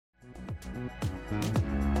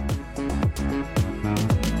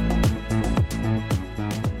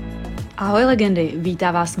Ahoj legendy,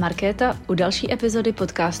 vítá vás Markéta u další epizody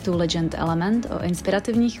podcastu Legend Element o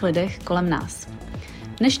inspirativních lidech kolem nás.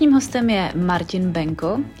 Dnešním hostem je Martin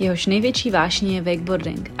Benko, jehož největší vášní je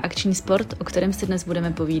wakeboarding, akční sport, o kterém si dnes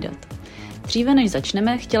budeme povídat. Dříve než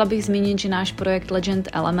začneme, chtěla bych zmínit, že náš projekt Legend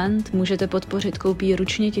Element můžete podpořit koupí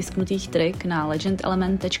ručně tisknutých trik na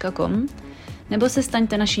legendelement.com nebo se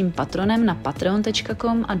staňte naším patronem na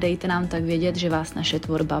patreon.com a dejte nám tak vědět, že vás naše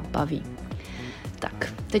tvorba baví.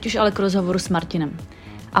 Tak, teď už ale k rozhovoru s Martinem.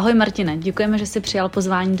 Ahoj Martine, děkujeme, že jsi přijal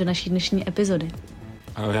pozvání do naší dnešní epizody.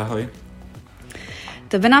 Ahoj.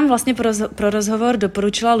 Tebe nám vlastně pro rozhovor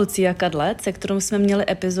doporučila Lucia Kadlec, se kterou jsme měli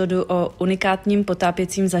epizodu o unikátním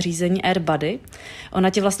potápěcím zařízení Air Buddy. Ona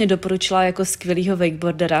tě vlastně doporučila jako skvělýho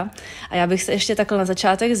wakeboardera. A já bych se ještě takhle na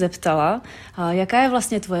začátek zeptala, jaká je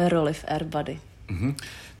vlastně tvoje roli v Air Buddy?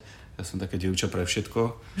 Ja som také dievča pre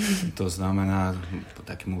všetko. To znamená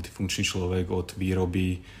taký multifunkčný človek od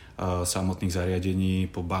výroby samotných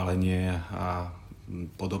zariadení po balenie a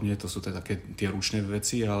podobne. To sú také tie ručné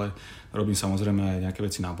veci, ale robím samozrejme aj nejaké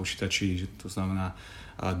veci na počítači. To znamená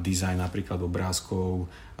dizajn napríklad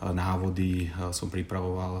obrázkov, návody. Som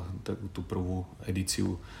pripravoval tú prvú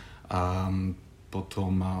edíciu a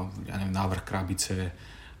potom návrh krabice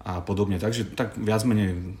a podobne. Takže tak viac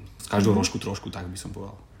menej z každou rožku trošku, tak by som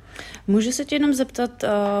povedal. Můžu se tě jenom zeptat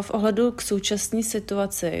v ohledu k současné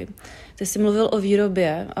situaci. Ty jsi mluvil o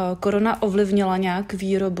výrobě. Korona ovlivnila nějak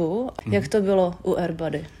výrobu? Jak to bylo u Air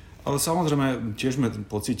Buddy? Ale samozrejme, tiež sme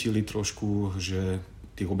pocítili trošku, že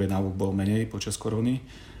tých objednávok bolo menej počas korony,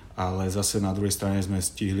 ale zase na druhej strane sme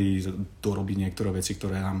stihli dorobiť niektoré veci,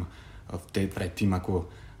 ktoré nám predtým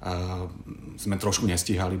ako sme trošku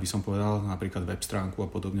nestíhali, by som povedal, napríklad web stránku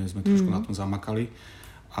a podobne sme trošku na tom zamakali.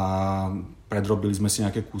 A predrobili sme si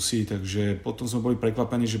nejaké kusy, takže potom sme boli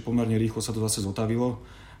prekvapení, že pomerne rýchlo sa to zase zotavilo.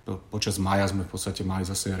 Počas mája sme v podstate mali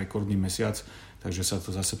zase rekordný mesiac, takže sa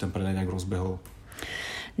to zase ten predaj nejak rozbehol.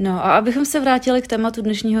 No a abychom se vrátili k tématu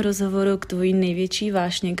dnešního rozhovoru, k tvojí největší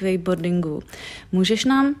vášně k wakeboardingu. Můžeš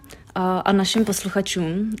nám a našim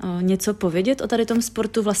posluchačům něco povědět o tady tom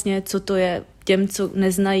sportu, vlastně co to je těm, co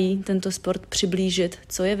neznají tento sport, přiblížit,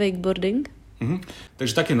 co je wakeboarding?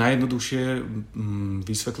 Takže také najjednoduchšie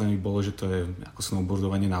vysvetlenie bolo, že to je ako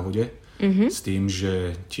snowboardovanie na vode, s tým,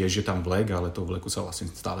 že tiež je tam vlek, ale to vleku sa vlastne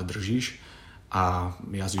stále držíš a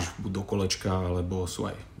jazdíš buď do kolečka, alebo sú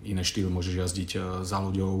aj iné štýly, môžeš jazdiť za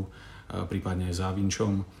loďou, prípadne za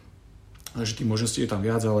vinčom. Takže tých možností je tam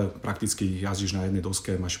viac, ale prakticky jazdíš na jednej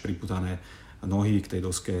doske, máš priputané nohy k tej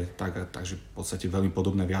doske, takže v podstate veľmi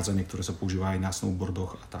podobné viazanie, ktoré sa používa aj na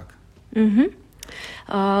snowboardoch a tak.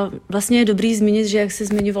 A vlastně je dobrý zmínit, že jak jsi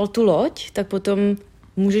zmiňoval tu loď, tak potom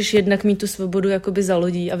můžeš jednak mít tu svobodu jakoby za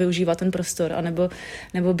lodí a využívat ten prostor,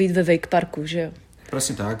 nebo být ve wake parku, že jo?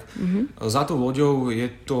 Presne tak. Za tou loďou je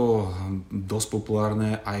to dosť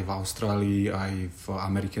populárne aj v Austrálii, aj v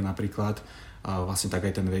Amerike napríklad. Vlastne tak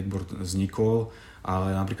aj ten wakeboard vznikol,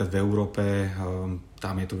 ale napríklad v Európe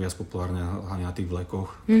tam je to viac populárne hlavne na tých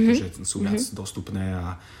vlekoch, pretože sú viac dostupné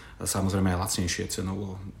a samozrejme aj lacnejšie,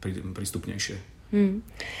 cenovo prístupnejšie.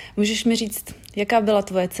 Můžeš mi říct, jaká byla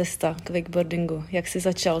tvoje cesta k wakeboardingu? Jak jsi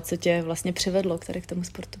začal? Co tě vlastně přivedlo k tomu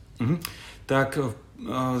sportu? Tak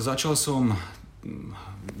začal som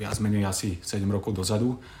viac menej asi 7 rokov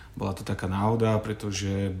dozadu. Bola to taká náhoda,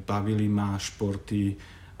 pretože bavili ma športy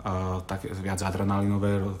tak viac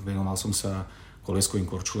adrenalinové. Venoval som sa koleskovým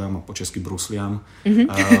korčuliam a po česky brusliam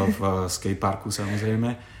v skateparku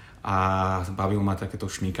samozrejme. A bavilo ma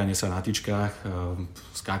takéto šmíkanie sa na tyčkách,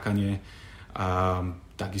 skákanie a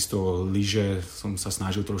takisto lyže som sa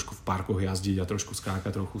snažil trošku v parkoch jazdiť a trošku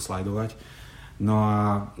skákať, trochu slajdovať. No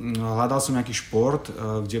a hľadal som nejaký šport,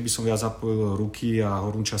 kde by som viac zapojil ruky a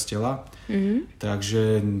hornú časť tela.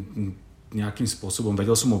 Takže nejakým spôsobom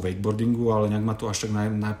vedel som o wakeboardingu, ale nejak ma to až tak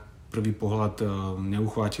na prvý pohľad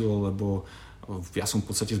neuchvátilo, lebo ja som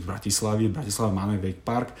v podstate z Bratislavy. V Bratislave máme wake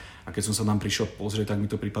park a keď som sa tam prišiel pozrieť, tak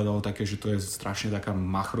mi to pripadalo také, že to je strašne taká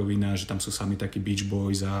machrovina, že tam sú sami takí beach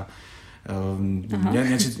boys a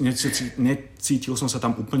necítil som sa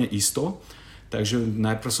tam úplne isto, takže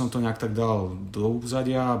najprv som to nejak tak dal do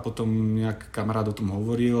úzadia a potom nejak kamarát o tom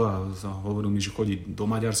hovoril a hovoril mi, že chodí do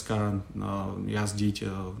Maďarska jazdiť,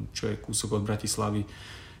 čo je kúsok od Bratislavy,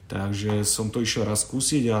 takže som to išiel raz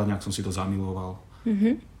skúsiť a nejak som si to zamiloval.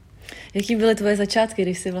 Jaký byly tvoje začátky,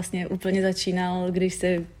 když jsi vlastně úplně začínal, když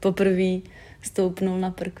jsi poprvé stoupnul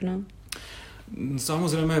na prkno?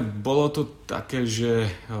 Samozrejme, bolo to také,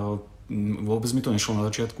 že vôbec mi to nešlo na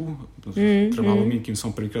začiatku. Trvalo mi, kým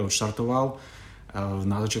som prvýkrát odštartoval.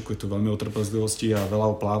 Na začiatku je to veľmi o trpezlivosti a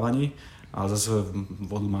veľa o plávaní, ale zase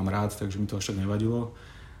vodu mám rád, takže mi to až tak nevadilo.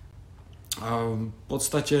 A v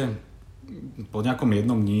podstate po nejakom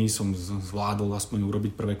jednom dni som zvládol aspoň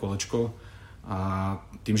urobiť prvé kolečko a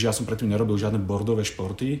tým, že ja som predtým nerobil žiadne bordové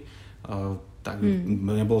športy, tak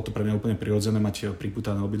nebolo to pre mňa úplne prirodzené mať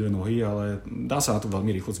pripútané obidve nohy, ale dá sa na to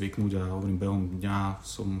veľmi rýchlo zvyknúť a hovorím, behom dňa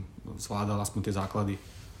som zvládal aspoň tie základy.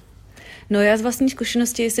 No já z vlastní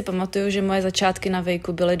zkušenosti si pamatuju, že moje začátky na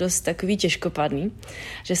wakeu byly dost takový těžkopádný,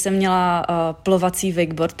 že jsem měla plovací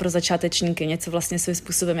wakeboard pro začátečníky, něco vlastně svým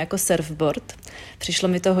způsobem jako surfboard. Přišlo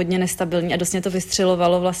mi to hodně nestabilní a dost mě to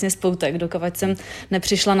vystřelovalo vlastně z poutek, dokud jsem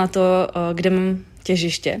nepřišla na to, kde mám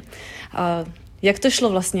těžiště. Jak to šlo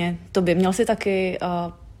vlastně tobě? Měl jsi taky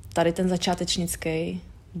tady ten začátečnický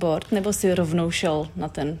board, nebo si rovnou šel na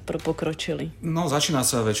ten pro pokročilý? No, začína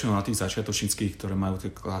sa väčšinou na tých začiatočníckých, ktoré majú tie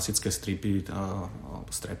klasické stripy,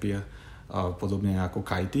 strepy, podobne ako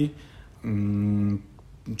kajty.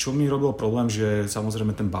 Čo mi robil problém, že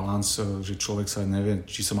samozrejme ten balans, že človek sa nevie,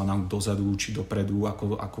 či sa má nám dozadu, či dopredu,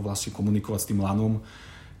 ako vlastne komunikovať s tým lanom.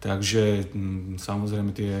 Takže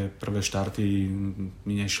samozrejme tie prvé štarty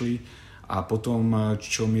mi nešli. A potom,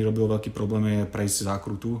 čo mi robil veľký problém, je prejsť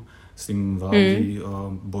zákrutu. S tým veľmi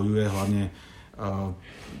bojuje, hlavne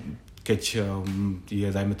keď je,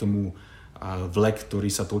 dajme tomu, vlek, ktorý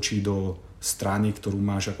sa točí do strany, ktorú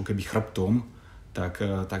máš ako keby chrbtom, tak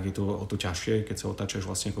je to o to ťažšie, keď sa otáčaš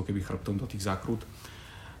vlastne ako keby chrbtom do tých zákrut.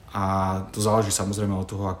 A to záleží samozrejme od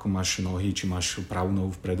toho, ako máš nohy, či máš pravú nohu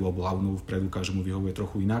vpredu alebo ľavú nohu vpredu, každému vyhovuje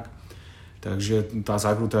trochu inak. Takže tá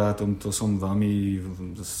zákruta, to som veľmi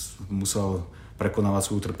musel prekonávať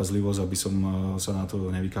svoju trpezlivosť, aby som sa na to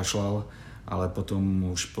nevykašľal, ale potom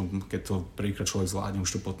už, keď to prvýkrát človek zvládne,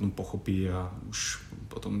 už to potom pochopí a už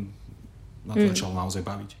potom na to začal naozaj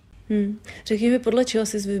baviť. Řekni mi, podle čeho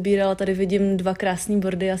jsi vybíral, tady vidím 2 krásný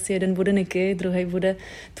bordy, asi jeden bude Niky, druhý bude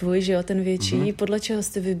tvůj, že jo, ten větší. Podle čeho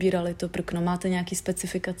jste vybírali to prkno? Máte nějaký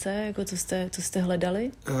specifikace, jako co jste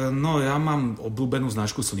hledali? No, ja mám obľúbenú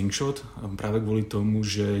značku Slingshot, práve kvôli tomu,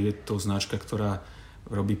 že je to značka, ktorá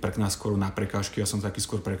robí prkná skôr na prekážky. Ja som taký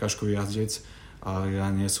skôr prekážkový jazdec. Ja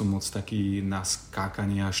nie som moc taký na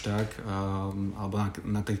skákanie až tak, alebo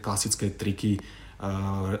na tie klasické triky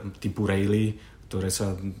typu raily,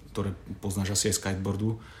 ktoré poznáš asi aj z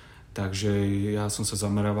kiteboardu. Takže ja som sa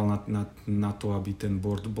zamerával na to, aby ten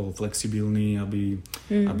board bol flexibilný, aby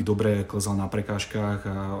dobre klzal na prekážkach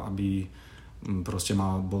a aby proste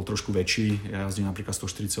bol trošku väčší. Ja jazdím napríklad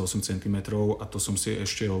 148 cm a to som si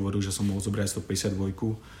ešte hovoril, že som mohol zobrať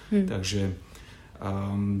 152. Takže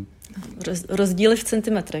rozdíly v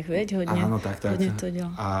centimetrech, vieš? Hodně. Áno, tak. Hodně to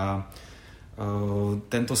dělá. A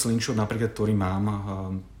tento slingshot napríklad, ktorý mám,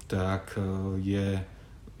 tak je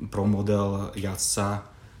pro model jazdca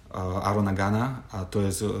Arona Gana a to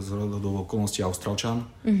je z rodovou okolností Austrálčan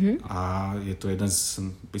a je to jeden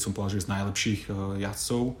by som povedal, že z najlepších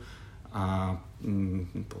jazdcov a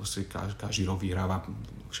každý rok vyhráva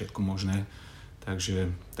všetko možné,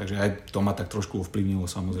 takže aj to ma tak trošku ovplyvnilo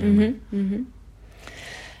samozrejme.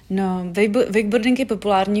 No, wakeboarding je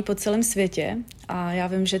populární po celém světě a já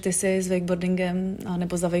vím, že ty jsi s wakeboardingem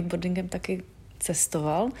nebo za wakeboardingem taky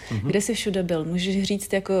cestoval. Kde jsi všude byl? Můžeš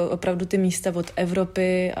říct jako opravdu ty místa od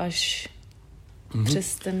Evropy až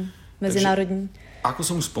přes ten mezinárodní? Takže, ako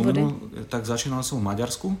som už spomenul, tak začínal som v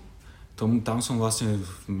Maďarsku. Tam som vlastne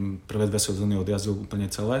prvé 2 sezóny odjazdil úplne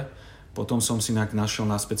celé. Potom som si našiel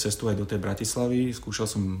naspäť cestu aj do tej Bratislavy. Skúšal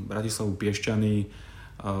som Bratislavu, Piešťany,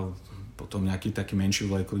 potom nejaký taký menší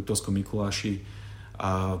vlek Liptovsko Mikuláši.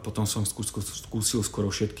 A potom som skúsil skoro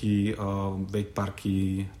všetky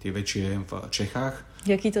wakeparky, tie väčšie v Čechách.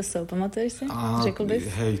 Jaký to sú? Pamatuješ si? Řekl bys?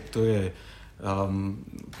 Hej, to je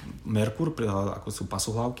Merkur, ako sú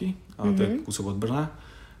pasohlávky, to je kúsok od Brna.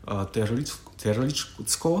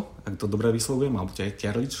 Terličko, ak to dobre vyslovujem, alebo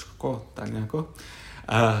Terličko, tak nejako.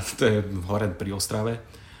 To je hore pri Ostrave.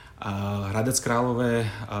 Hradec Králové,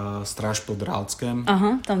 Stráž pod Rálckem.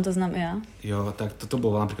 Aha, tam to znám ja. Jo, tak toto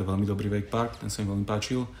bol napríklad veľmi dobrý wakepark, ten sa mi veľmi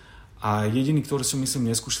páčil. A jediný, ktorý som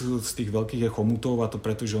myslím neskúšal z tých veľkých je Chomutov, a to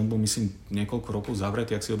preto, že on bol myslím niekoľko rokov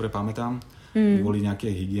zavretý, ak si dobre pamätám, kvôli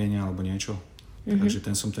nejakej hygiene alebo niečo. Takže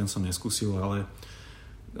ten som neskúsil, ale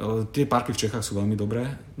tie parky v Čechách sú veľmi dobré.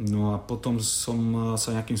 No a potom som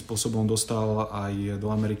sa nejakým spôsobom dostal aj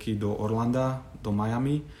do Ameriky, do Orlanda, do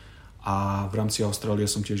Miami a v rámci Austrálie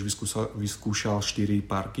som tiež vyskúšal 4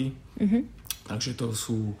 parky. Takže to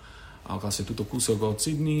sú vlastne túto kúsok od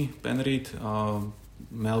Sydney, Penrith,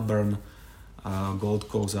 Melbourne, Gold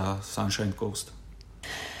Coast a Sunshine Coast.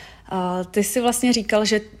 Ty jsi vlastně říkal,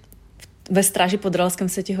 že ve Stráži pod Ralskem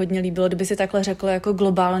se ti hodně líbilo, kdyby si takhle řekl jako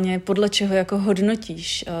globálně, podle čeho jako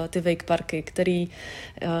hodnotíš ty wake parky,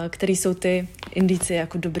 který jsou ty indicie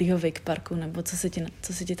jako dobrýho wake parku, nebo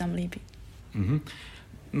co se ti tam líbí? Mm-hmm.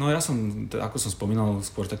 No ja som, ako som spomínal,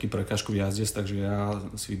 skôr taký prekážkový jazdec, takže ja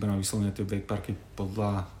si vyberám vyslovene tie wake parky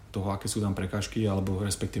podľa toho, aké sú tam prekážky, alebo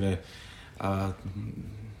respektíve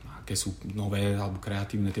aké sú nové alebo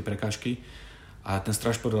kreatívne tie prekážky. A ten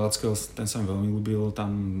Stráž pod Ralskem, ten sa mi veľmi ľúbil,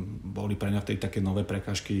 tam boli pre mňa v tej také nové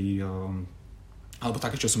prekážky, alebo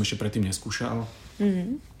také, čo som ešte predtým neskúšal. Mm-hmm.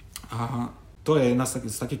 A to je jedna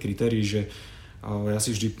z takých kritérií, že ja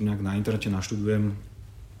si vždy nejak na internete naštudujem,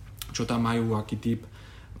 čo tam majú, aký typ,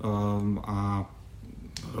 a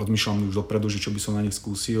rozmýšľam už dopredu, že čo by som na nich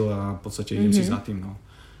skúsil a v podstate idem si za tým. No.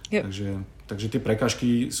 Yep. Takže tie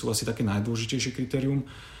prekážky sú asi také najdôležitejšie kritérium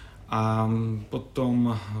a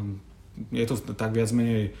potom je to tak viac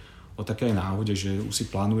menej o také náhode, že už si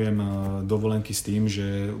plánujem dovolenky s tým,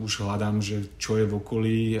 že už hľadám, že čo je v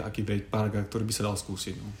okolí, aký wake park, a ktorý by sa dal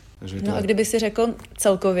skúsiť. No, no a kdyby si řekl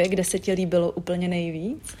celkově, kde se ti líbilo úplně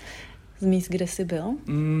nejvíc z míst, kde si byl?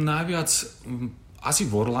 Najviac asi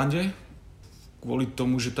v Orlande, kvôli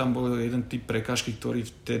tomu, že tam bol jeden typ prekážky, ktorý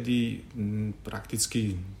vtedy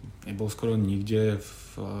prakticky nebol skoro nikde,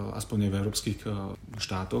 aspoň v európskych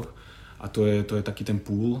štátoch. A to je taký ten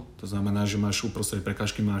pool, to znamená, že máš uprostred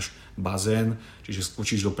prekážky máš bazén, čiže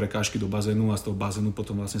skočíš do prekážky do bazénu a z toho bazénu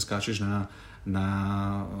potom vlastne skáčeš na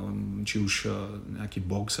či už nejaký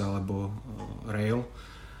box alebo rail.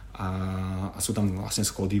 A sú tam vlastne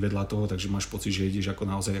schody vedľa toho, takže máš pocit, že ideš ako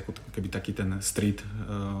naozaj ako keby taký ten street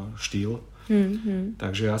štýl. Mm-hmm.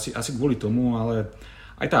 Takže asi kvôli tomu, ale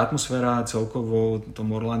aj tá atmosféra celkovo v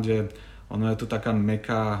tom Orlande, ono je to taká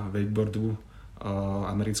meka wakeboardu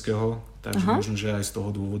amerického, takže možno, že aj z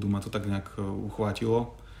toho dôvodu ma to tak nejak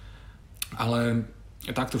uchvátilo. Ale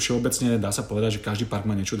takto všeobecne dá sa povedať, že každý park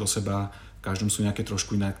má niečo do seba, v každom sú nejaké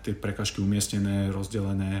trošku inak tie prekažky umiestnené,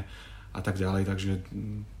 rozdelené a tak ďalej, takže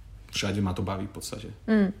všade ma to baví v podstate.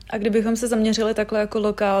 A kdybychom se zaměřili takhle jako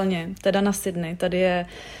lokálně, teda na Sydney, tady je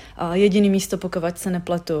jediný místo, pokud se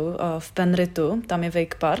nepletu, v Penrithu, tam je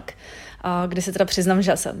Wake Park, kde se teda přiznám,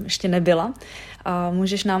 že jsem ještě nebyla.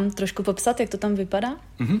 Můžeš nám trošku popsat, jak to tam vypadá?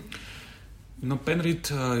 Mm-hmm. No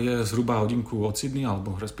Penrith je zhruba hodinku od Sydney,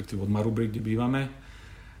 alebo respektíve od Marubury, kde bývame.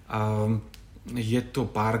 Je to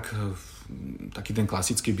park, taký ten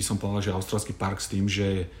klasický, by som povedal, že austrálsky park s tým,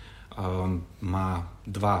 že má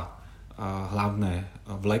dva hlavné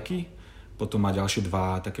vleky, potom má ďalšie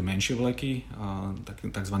dva také menšie vleky,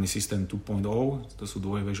 takzvaný systém 2.0, to sú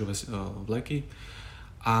dvojvežové vleky.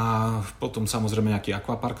 A potom samozrejme nejaký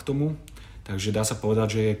aquapark k tomu, takže dá sa povedať,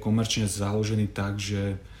 že je komerčne založený tak,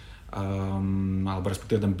 že alebo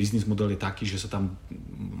respektíve ten biznis model je taký, že sa tam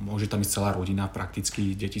môže tam ísť celá rodina,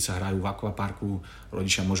 prakticky deti sa hrajú v aquaparku,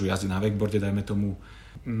 rodičia môžu jazdiť na wakeboarde, dajme tomu.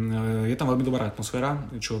 Je tam veľmi dobrá atmosféra,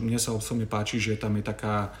 čo mne sa osobne páči, že tam je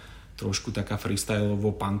trošku taká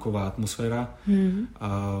freestyleovo punková atmosféra.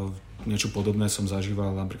 Niečo podobné som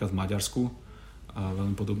zažíval napríklad v Maďarsku,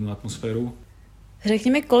 veľmi podobnú atmosféru.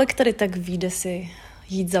 Řekni mi, kolik tady tak vyjde si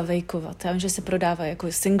jít zavejkovat? Já vím, že se prodává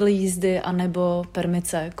jako single jízdy anebo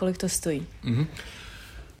permice. Kolik to stojí? Mm-hmm.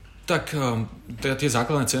 Tak tie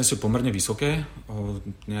základné ceny sú pomerne vysoké.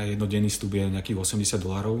 Jednodenný vstup je nejakých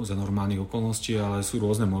 $80 za normálnych okolností, ale sú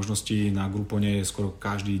rôzne možnosti. Na Groupone je skoro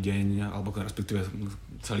každý deň, alebo respektíve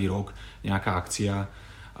celý rok nejaká akcia,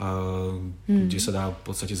 kde sa dá v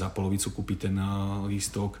podstate za polovicu kúpiť ten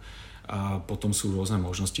lístok. Potom sú rôzne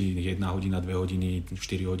možnosti, 1 hodina, 2 hodiny,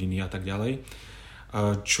 4 hodiny a tak ďalej.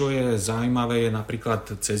 Čo je zaujímavé, je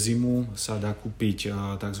napríklad cez zimu sa dá kúpiť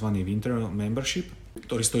tzv. Winter membership,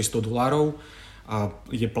 ktorý stojí $100 a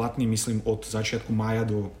je platný, myslím, od začiatku mája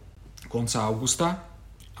do konca augusta.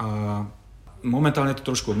 A momentálne je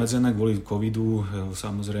to trošku obmedzené kvôli covidu,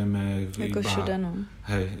 samozrejme. Ako všude, no.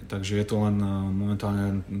 Hej, takže je to len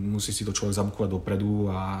momentálne, musí si to človek zabukovať dopredu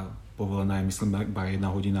a povolená je, myslím, iba 1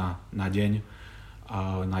 hodina na deň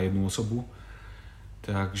a na jednu osobu.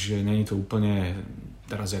 Takže nie je to úplne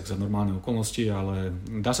teraz jak za normálne okolnosti, ale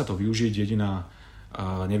dá sa to využiť. Jediná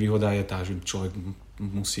nevýhoda je tá, že človek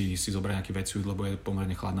musí si zobrať nejaký vecujúd, lebo je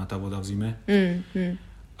pomerne chladná tá voda v zime.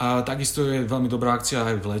 A takisto je veľmi dobrá akcia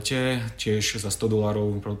aj v lete, tiež za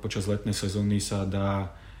 $100 počas letnej sezóny sa dá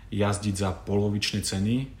jazdiť za polovičné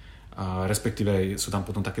ceny Respektíve sú tam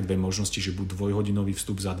potom také dve možnosti, že buď dvojhodinový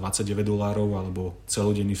vstup za $29 alebo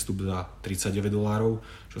celodenný vstup za $39,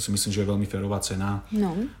 čo si myslím, že je veľmi férová cena.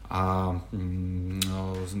 No. A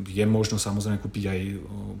je možno samozrejme kúpiť aj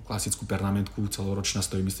klasickú pernamentku, celoročná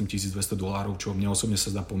stojí myslím $1200, čo mne osobne sa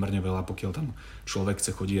zdá pomerne veľa, pokiaľ tam človek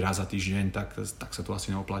chce chodiť raz za týždeň, tak sa to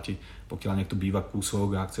asi neoplatí. Pokiaľ niekto býva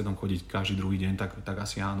kúsok a chce tam chodiť každý druhý deň, tak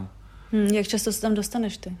asi áno. Jak často sa tam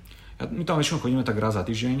dostaneš ty? My tam väčšinou chodíme tak raz za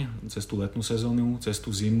týždeň, cez tú letnú sezónu, cez tú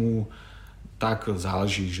zimu, tak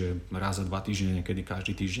záleží, že raz za 2 týždne, niekedy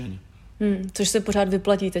každý týždeň. Což se pořád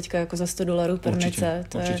vyplatí teďka jako za $100 pernice,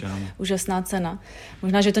 to určitě, je ano. úžasná cena.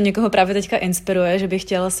 Možná, že to někoho právě teďka inspiruje, že by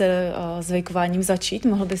chtěl se s vejkováním začít.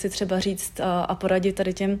 Mohl by si třeba říct a poradit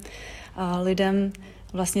tady těm lidem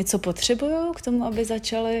vlastně, co potřebují k tomu, aby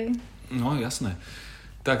začali? No, jasné.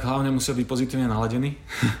 Tak hlavne musia byť pozitívne naladení.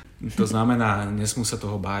 To znamená, nesmú sa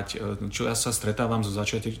toho báť. Čo ja sa stretávam so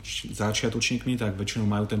začiatočníkmi, tak väčšinou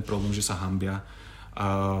majú ten problém, že sa hanbia.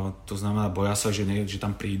 To znamená, boja sa, že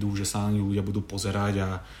tam prídu, že sa na nich ľudia budú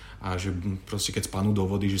pozerať a že proste keď spadnú do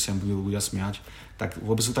vody, že sa im budú ľudia smiať. Tak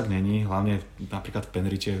vôbec to tak není. Hlavne napríklad v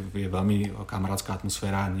Penrite je veľmi kamarátska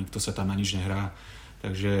atmosféra, nikto sa tam na nič nehrá.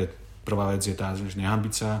 Takže prvá vec je tá, že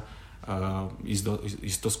nehanbiť sa,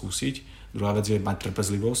 ísť to skúsiť. Druhá vec je mať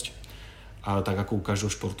trpezlivosť, ale tak ako u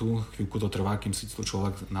každého športu, chvíľku to trvá, kým si to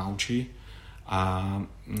človek naučí. A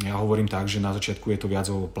ja hovorím tak, že na začiatku je to viac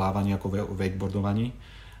o plávaní ako o wakeboardovaní,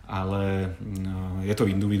 ale je to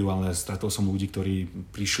individuálne. Stretol som ľudí, ktorí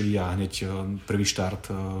prišli a hneď prvý štart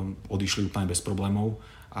odišli úplne bez problémov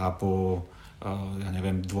a po, ja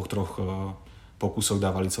neviem, 2-3 pokusoch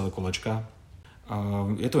dávali celé kolečka.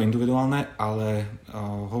 Je to individuálne, ale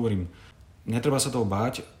hovorím, netreba sa toho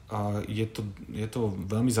báť. Je to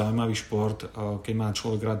veľmi zaujímavý šport, keď má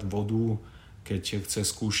človek rád vodu, keď chce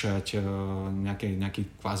skúšať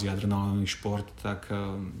nejaký kvázi adrenalinový šport, tak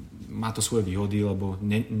má to svoje výhody, lebo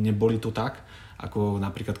neboli to tak, ako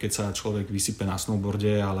napríklad keď sa človek vysype na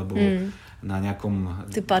snowboarde alebo na nejakom...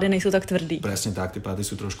 Ty pády nejsou tak tvrdý. Presne tak, tie pády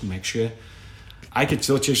sú trošku mäkšie. Aj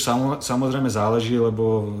keď to tiež samozrejme záleží,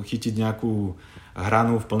 lebo chytiť nejakú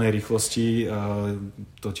hranu v plnej rýchlosti,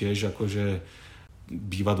 to tiež akože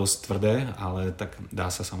býva dosť tvrdé, ale tak dá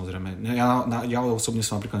sa samozrejme. Ja osobne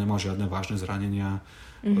som napríklad nemal žiadne vážne zranenia.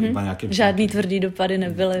 Iba nejaké... Žádný tvrdý dopady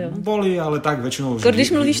nebyly, jo? Boli, ale tak väčšinou...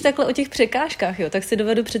 Když mluvíš takhle o těch překážkách, jo, tak si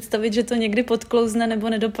dovedu představit, že to někdy podklouzne nebo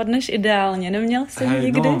nedopadneš ideálně. Neměl jsi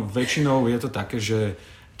nikdy? No, väčšinou je to také, že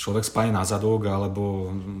človek spadne na zadok,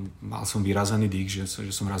 alebo mal som vyrazený dých, že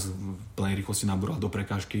som raz v plnej rýchlosti nabúral do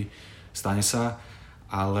prekážky. Stane sa.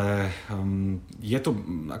 Ale je to,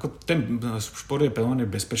 ako ten šport je veľmi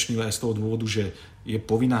bezpečný aj z toho dôvodu, že je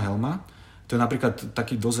povinná helma. To je napríklad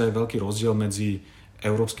taký dosť veľký rozdiel medzi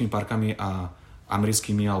európskymi parkami a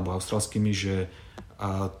americkými alebo austrálskymi, že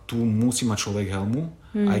tu musí mať človek helmu,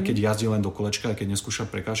 aj keď jazdí len do kolečka, aj keď neskúša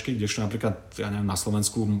prekážky, kdežto napríklad, ja neviem, na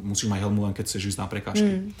Slovensku musíš mať helmu len keď chceš ísť na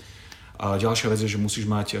prekážky. Ďalšia vec je, že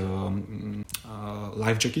musíš mať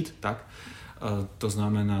life jacket, tak? To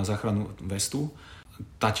znamená záchrannú vestu.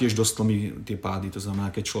 Tá tiež dosť tlmí tie pády, to znamená,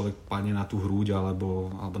 keď človek padne na tú hruď alebo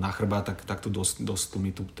na chrbát, tak to dosť tlmí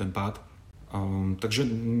ten pád. Takže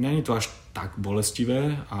není to až tak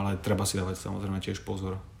bolestivé, ale treba si dávať samozrejme tiež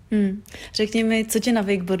pozor. Řekni mi, co tě na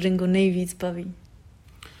wakeboardingu nejvíc baví?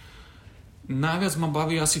 Najviac ma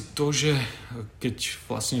baví asi to, že keď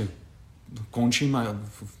vlastne končím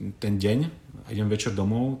ten deň a idem večer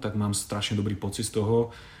domov, tak mám strašne dobrý pocit z toho,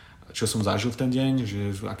 čo som zažil v ten deň, že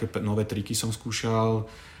aké nové triky som skúšal,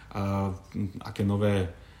 aké nové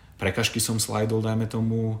prekažky som slidol, dajme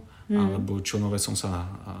tomu, alebo čo nové som sa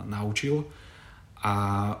naučil. A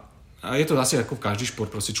je to asi ako v každý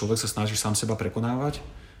šport, proste človek sa snaží sám seba prekonávať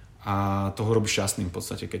a toho robí šťastným v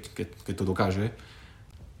podstate, keď to dokáže.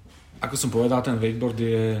 Ako som povedal, ten wakeboard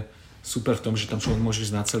je super v tom, že tam človek môže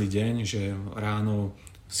ísť na celý deň, že ráno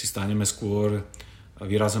si staneme skôr,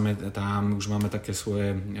 vyrazíme tam, už máme také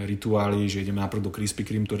svoje rituály, že ideme najprv do Krispy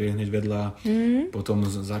Kreme, ktorý je hneď vedľa, potom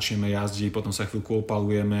začneme jazdiť, potom sa chvíľku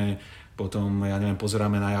opalujeme, potom, ja neviem,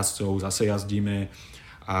 pozeráme na jazdcov, zase jazdíme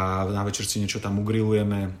a na večer si niečo tam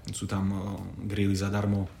ugrillujeme, sú tam grily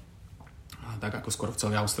zadarmo, tak ako skoro v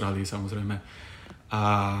celej Austrálii samozrejme.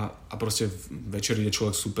 A proste večer ide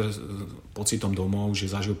človek super pocitom domov, že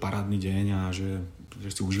zažil parádny deň a že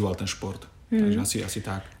si užíval ten šport. Takže asi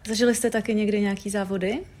tak. Zažili ste také niekde nejaký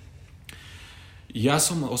závody? Ja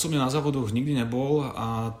som osobne na závodoch nikdy nebol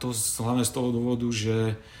a to hlavne z toho dôvodu,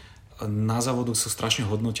 že na závodoch sa strašne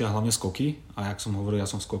hodnotia hlavne skoky a jak som hovoril,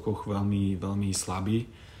 ja som v skokoch veľmi, veľmi slabý.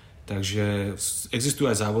 Takže existujú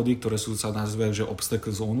aj závody, ktoré sa nazývajú, že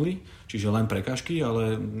obstacles only, čiže len prekažky,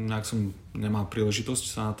 ale nejak som nemal príležitosť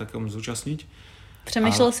sa na takom zúčastniť.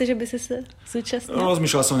 Přemýšlel si, že by si sa zúčastnil?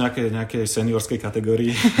 Rozmýšľal som nejakej seniorskej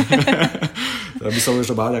kategórii. To by som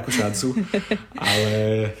už bál nejakú šancu.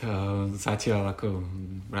 Ale zatiaľ, ako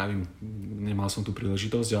pravím, nemal som tú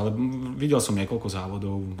príležitosť, ale videl som niekoľko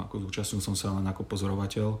závodov, ako zúčastnil som sa len ako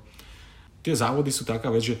pozorovateľ. Tie závody sú taká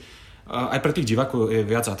vec, že aj pre tých divákov je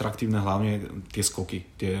viac atraktívne hlavne tie skoky,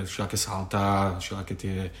 tie všelaké saltá, všelaké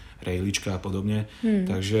tie rejlička a podobne.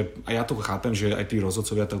 Takže ja to chápem, že aj tí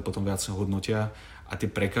rozhodcovia to potom viac hodnotia a tie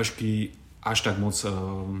prekažky až tak moc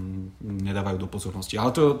nedávajú do pozornosti.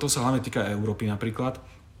 Ale to sa hlavne týka Európy napríklad,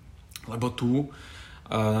 lebo tu,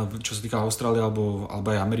 čo sa týka Austrálie alebo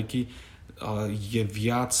aj Ameriky, je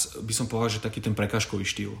viac, by som povedal, že taký ten prekažkový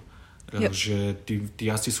štýl. Že tí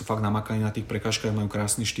jazdci sú fakt namakaní na tých prekažkách, majú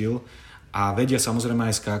krásny štýl a vedia samozrejme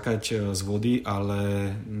aj skákať z vody,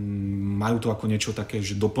 ale majú to ako niečo také,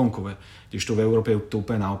 že doplnkové. Kdežto v Európe je to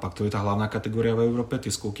úplne naopak. To je tá hlavná kategória v Európe,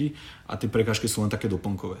 tie skoky, a tie prekažky sú len také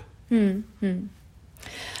doplnkové.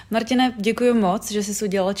 Martine, děkuji moc, že jsi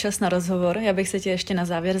udělal čas na rozhovor. Já bych se tě ještě na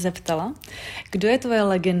závěr zeptala. Kdo je tvoje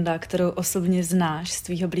legenda, kterou osobně znáš z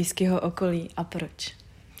tvýho blízkého okolí a proč?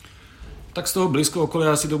 Tak z toho blízkoho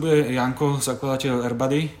okolia asi to bude Janko, zakladateľ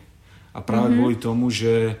Airbuddy. A práve kvôli tomu,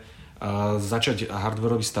 že začať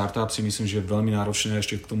hardwareový startup si myslím, že je veľmi náročné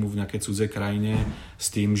ešte k tomu v nejakej cudzej krajine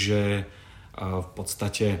s tým, že v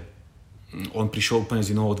podstate on prišiel úplne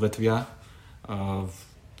z iného odvetvia.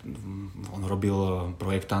 On robil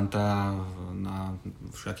projektanta na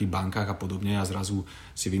všetkých bankách a podobne a zrazu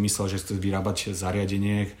si vymyslel, že chce vyrábať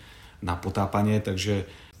zariadenie na potápanie, takže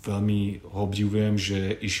veľmi ho obdivujem,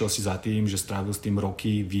 že išiel si za tým, že strávil s tým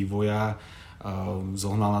roky vývoja,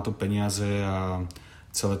 zohnal na to peniaze a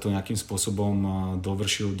celé to nejakým spôsobom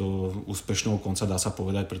dovršil do úspešného konca, dá sa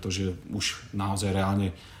povedať, pretože už naozaj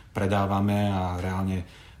reálne predávame a reálne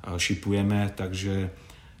šipujeme, takže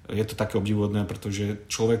je to také obdivuhodné, pretože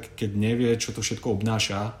človek, keď nevie, čo to všetko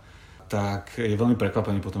obnáša, tak je veľmi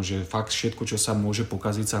prekvapený potom, že fakt všetko, čo sa môže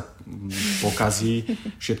pokaziť, sa pokazí,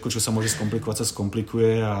 všetko, čo sa môže skomplikovať, sa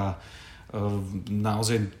skomplikuje a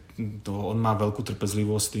naozaj on má veľkú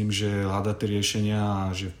trpezlivosť s tým, že hľadá tie riešenia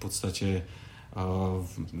a že v podstate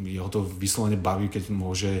jeho to vyslovene baví, keď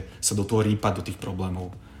môže sa do toho rýpať do tých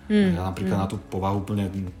problémov. Ja napríklad na tú povahu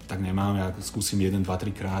úplne tak nemám, ja skúsim 1, 2,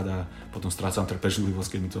 3 krát a potom strácam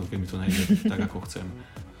trpezlivosť, keď mi to nejde tak, ako chcem.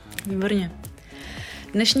 Výborně.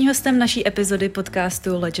 Dnešní hostem naší epizody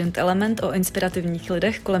podcastu Legend Element o inspirativních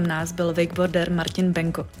lidech kolem nás byl wakeboarder Martin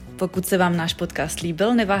Benko. Pokud se vám náš podcast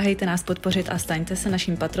líbil, neváhejte nás podpořit a staňte se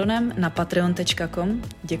naším patronem na patreon.com.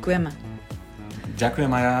 Děkujeme. Ďakujem,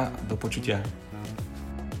 Maja, do počutia.